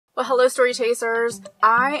Well, hello Story Chasers.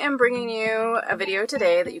 I am bringing you a video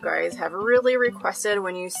today that you guys have really requested.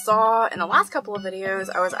 When you saw in the last couple of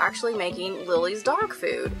videos, I was actually making Lily's dog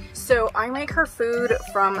food. So I make her food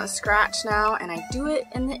from scratch now, and I do it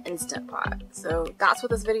in the Instant Pot. So that's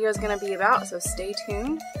what this video is going to be about, so stay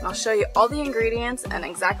tuned and I'll show you all the ingredients and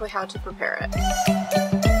exactly how to prepare it.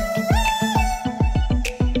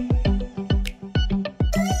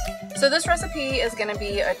 So this recipe is going to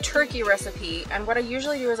be a turkey recipe, and what I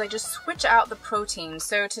usually do is I just switch out the protein.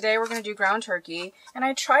 So today we're going to do ground turkey, and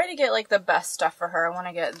I try to get like the best stuff for her. I want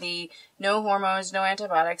to get the no hormones, no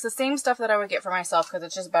antibiotics, the same stuff that I would get for myself because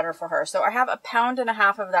it's just better for her. So I have 1.5 pounds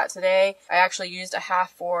of that today. I actually used a half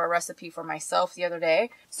for a recipe for myself the other day.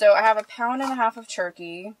 So I have 1.5 pounds of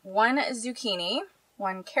turkey, 1 zucchini,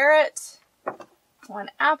 1 carrot, 1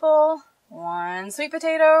 apple, 1 sweet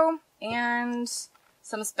potato, and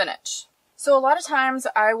some spinach. So a lot of times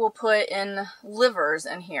I will put in livers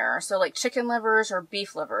in here, so like chicken livers or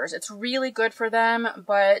beef livers. It's really good for them,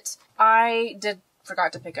 but I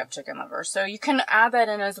forgot to pick up chicken livers, so you can add that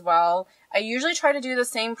in as well. I usually try to do the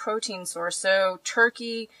same protein source, so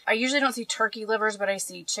turkey, I usually don't see turkey livers, but I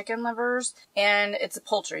see chicken livers, and it's a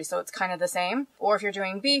poultry, so it's kind of the same. Or if you're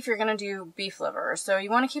doing beef, you're going to do beef liver. So you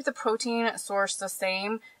want to keep the protein source the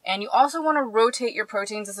same, and you also want to rotate your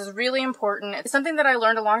proteins. This is really important. It's something that I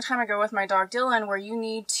learned a long time ago with my dog Dylan, where you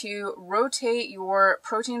need to rotate your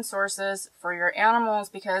protein sources for your animals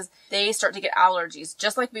because they start to get allergies,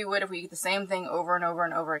 just like we would if we eat the same thing over and over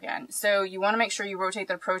and over again. So you want to make sure you rotate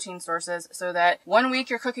their protein sources so that one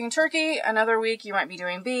week you're cooking turkey, another week you might be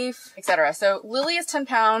doing beef, etc. So Lily is 10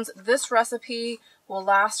 pounds. This recipe will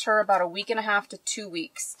last her about 1.5 weeks to 2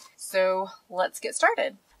 weeks. So let's get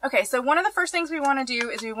started. Okay, so one of the first things we want to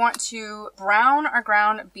do is we want to brown our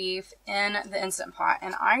ground beef in the Instant Pot,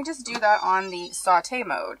 and I just do that on the saute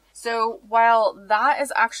mode. So while that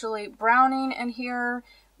is actually browning in here,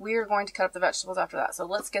 we are going to cut up the vegetables after that. So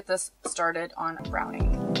let's get this started on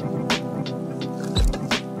browning.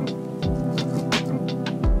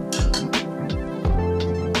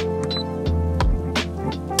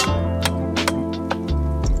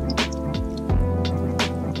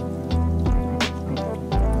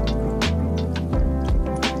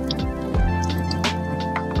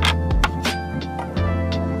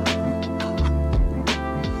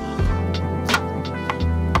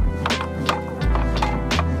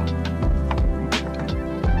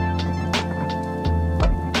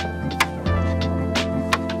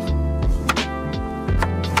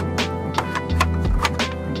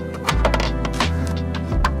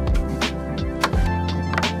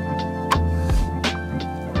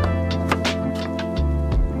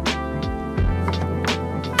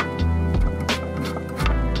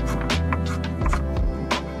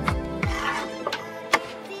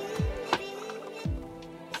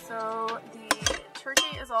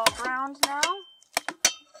 All browned now,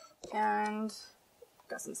 and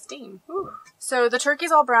got some steam. Whew. So the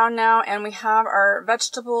turkey's all brown now, and we have our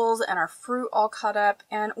vegetables and our fruit all cut up.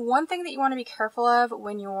 And one thing that you want to be careful of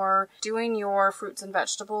when you're doing your fruits and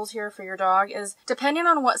vegetables here for your dog is, depending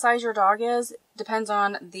on what size your dog is, depends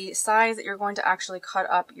on the size that you're going to actually cut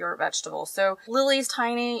up your vegetables. So Lily's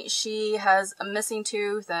tiny. She has a missing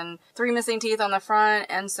tooth and 3 missing teeth on the front,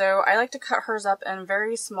 and so I like to cut hers up in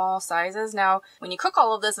very small sizes. Now, when you cook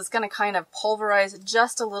all of this, it's going to kind of pulverize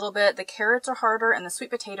just a little bit. The carrots are harder and the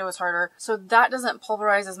sweet potato is harder, so that doesn't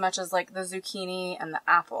pulverize as much as like the zucchini and the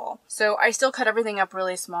apple. So I still cut everything up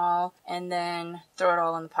really small and then throw it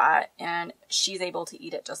all in the pot, and she's able to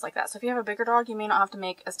eat it just like that. So if you have a bigger dog, you may not have to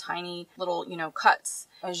make as tiny little, cuts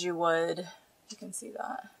as you would. You can see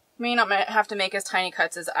that. You may not have to make as tiny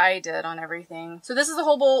cuts as I did on everything. So this is a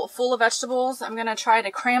whole bowl full of vegetables. I'm going to try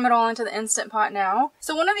to cram it all into the Instant Pot now.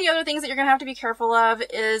 So one of the other things that you're going to have to be careful of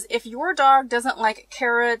is if your dog doesn't like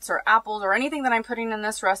carrots or apples or anything that I'm putting in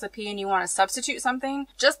this recipe and you want to substitute something,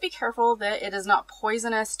 just be careful that it is not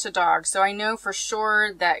poisonous to dogs. So I know for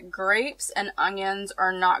sure that grapes and onions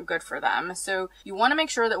are not good for them. So you want to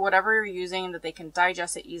make sure that whatever you're using, that they can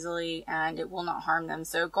digest it easily and it will not harm them.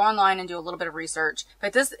 So go online and do a little bit of research.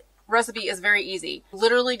 But this recipe is very easy.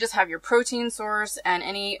 Literally just have your protein source and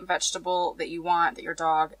any vegetable that you want that your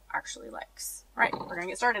dog actually likes. All right, we're gonna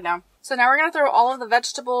get started now. So now we're gonna throw all of the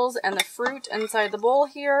vegetables and the fruit inside the bowl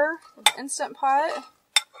here with the Instant Pot.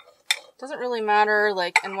 Doesn't really matter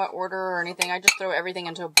like in what order or anything. I just throw everything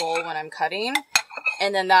into a bowl when I'm cutting,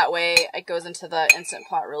 and then that way it goes into the Instant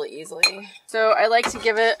Pot really easily. So I like to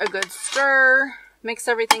give it a good stir, mix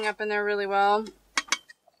everything up in there really well.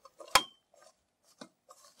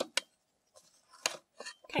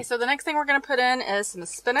 Okay, so the next thing we're going to put in is some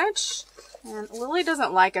spinach. And Lily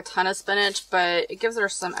doesn't like a ton of spinach, but it gives her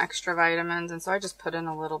some extra vitamins, and so I just put in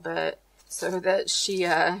a little bit so that she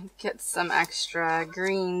gets some extra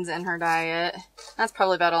greens in her diet. That's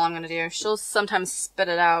probably about all I'm going to do. She'll sometimes spit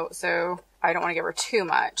it out, so I don't want to give her too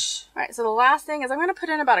much. All right, so the last thing is I'm going to put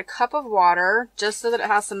in about a cup of water just so that it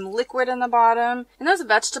has some liquid in the bottom. And those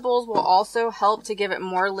vegetables will also help to give it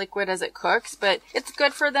more liquid as it cooks, but it's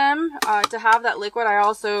good for them to have that liquid. I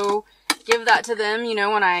also give that to them, you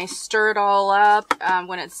know, when I stir it all up,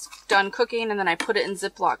 when it's done cooking, and then I put it in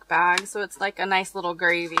Ziploc bags. So it's like a nice little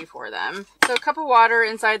gravy for them. So a cup of water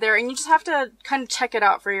inside there, and you just have to kind of check it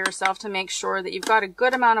out for yourself to make sure that you've got a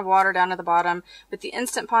good amount of water down at the bottom. With the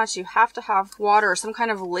Instant Pots, you have to have water or some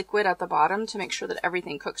kind of liquid at the bottom to make sure that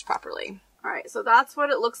everything cooks properly. All right, so that's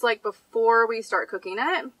what it looks like before we start cooking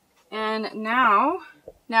it. And now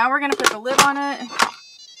we're gonna put the lid on it.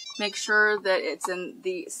 Make sure that it's in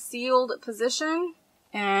the sealed position,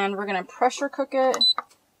 and we're going to pressure cook it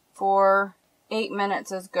for 8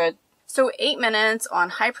 minutes is good. So 8 minutes on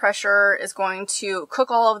high pressure is going to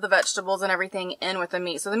cook all of the vegetables and everything in with the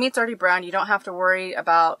meat. So the meat's already browned. You don't have to worry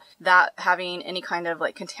about that having any kind of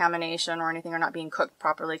like contamination or anything, or not being cooked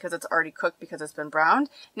properly because it's already cooked because it's been browned.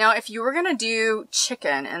 Now, if you were going to do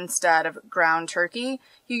chicken instead of ground turkey,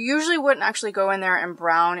 you usually wouldn't actually go in there and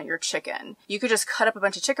brown your chicken. You could just cut up a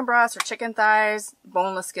bunch of chicken breasts or chicken thighs,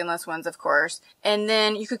 boneless, skinless ones, of course, and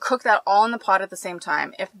then you could cook that all in the pot at the same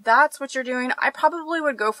time. If that's what you're doing, I probably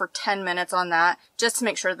would go for 10 minutes on that just to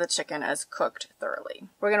make sure the chicken is cooked thoroughly.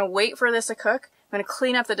 We're going to wait for this to cook. I'm going to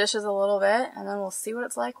clean up the dishes a little bit, and then we'll see what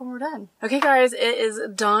it's like when we're done. Okay, guys, it is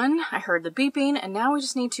done. I heard the beeping, and now we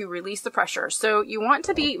just need to release the pressure. So you want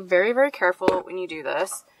to be very, very careful when you do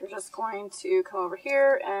this. You're just going to come over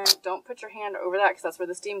here, and don't put your hand over that because that's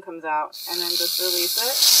where the steam comes out, and then just release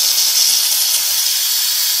it.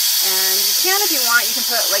 And you can, if you want, you can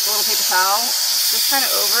put like a little paper towel just kind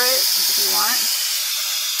of over it if you want.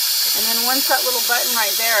 And then once that little button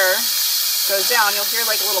right there goes down, you'll hear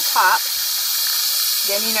like a little pop.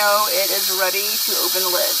 Then you know it is ready to open the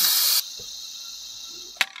lid.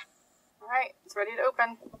 All right, it's ready to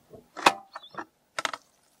open.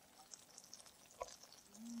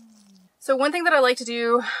 So one thing that I like to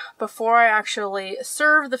do before I actually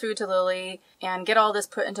serve the food to Lily and get all this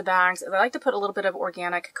put into bags is I like to put a little bit of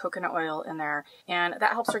organic coconut oil in there, and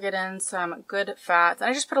that helps her get in some good fats. And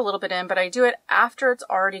I just put a little bit in, but I do it after it's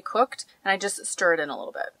already cooked, and I just stir it in a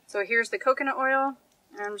little bit. So here's the coconut oil.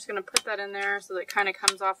 And I'm just going to put that in there so that it kind of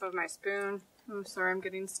comes off of my spoon. Oh, sorry, I'm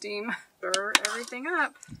getting steam. Stir everything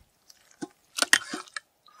up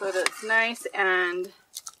so that it's nice and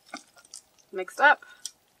mixed up.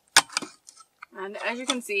 And as you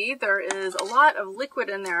can see, there is a lot of liquid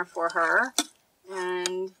in there for her.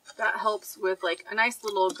 And that helps with like a nice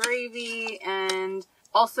little gravy and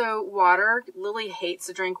also water. Lily hates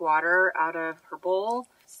to drink water out of her bowl,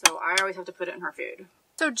 so I always have to put it in her food.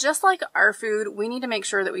 So just like our food, we need to make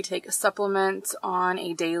sure that we take supplements on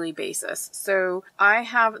a daily basis. So I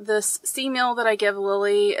have this sea meal that I give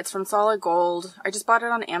Lily. It's from Solid Gold. I just bought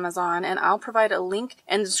it on Amazon, and I'll provide a link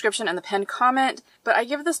in the description and the pinned comment. But I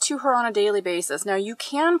give this to her on a daily basis. Now you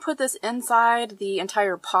can put this inside the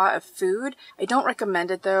entire pot of food. I don't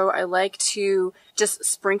recommend it though. I like to just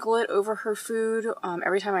sprinkle it over her food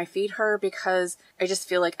every time I feed her, because I just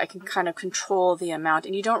feel like I can kind of control the amount,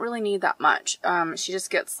 and you don't really need that much. She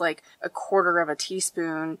just gets like a quarter of a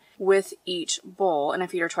teaspoon with each bowl, and I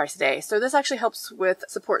feed her twice a day. So this actually helps with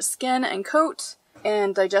support skin and coat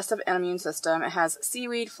and digestive and immune system. It has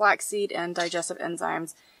seaweed, flaxseed, and digestive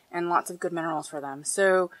enzymes, and lots of good minerals for them.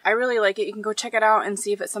 So I really like it. You can go check it out and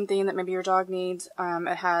see if it's something that maybe your dog needs.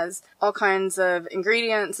 It has all kinds of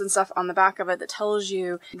ingredients and stuff on the back of it that tells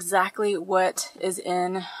you exactly what is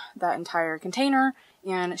in that entire container.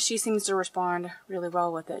 And she seems to respond really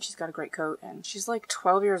well with it. She's got a great coat, and she's like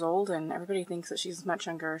 12 years old, and everybody thinks that she's much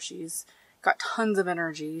younger. She's got tons of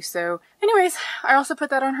energy. So anyways, I also put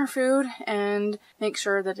that on her food and make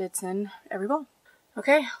sure that it's in every bowl.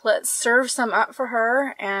 Okay, let's serve some up for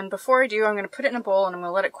her, and before I do, I'm going to put it in a bowl and I'm going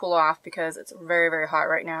to let it cool off because it's very, very hot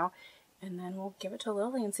right now, and then we'll give it to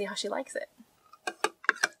Lily and see how she likes it.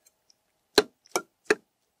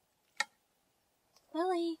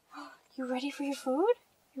 Lily, you ready for your food?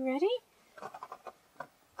 You ready?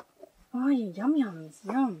 Oh, you yum yums,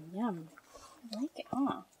 yum, yum. I like it,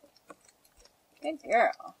 huh? Good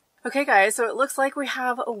girl. Okay guys, so it looks like we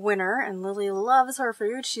have a winner, and Lily loves her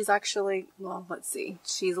food. She's actually, well, let's see.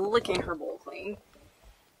 She's licking her bowl clean. Is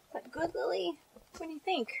that good, Lily? What do you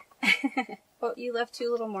think? Oh, you left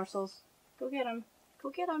 2 little morsels. Go get them.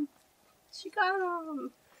 Go get them. She got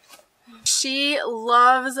them. She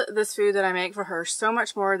loves this food that I make for her so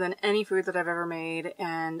much more than any food that I've ever made,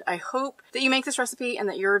 and I hope that you make this recipe and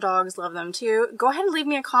that your dogs love them too. Go ahead and leave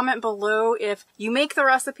me a comment below if you make the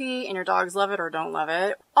recipe and your dogs love it or don't love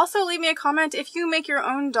it. Also, leave me a comment if you make your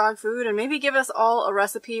own dog food, and maybe give us all a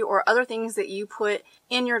recipe or other things that you put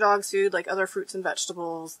in your dog's food, like other fruits and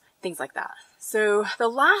vegetables, things like that. So the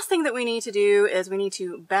last thing that we need to do is we need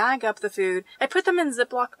to bag up the food. I put them in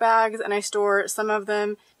Ziploc bags and I store some of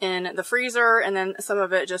them in the freezer and then some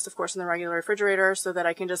of it just, of course, in the regular refrigerator so that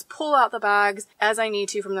I can just pull out the bags as I need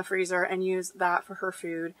to from the freezer and use that for her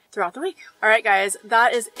food throughout the week. All right, guys,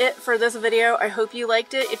 that is it for this video. I hope you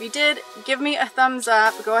liked it. If you did, give me a thumbs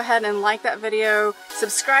up. Go ahead and like that video.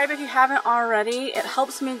 Subscribe if you haven't already. It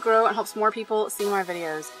helps me grow and helps more people see my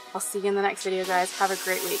videos. I'll see you in the next video, guys. Have a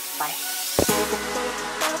great week. Bye.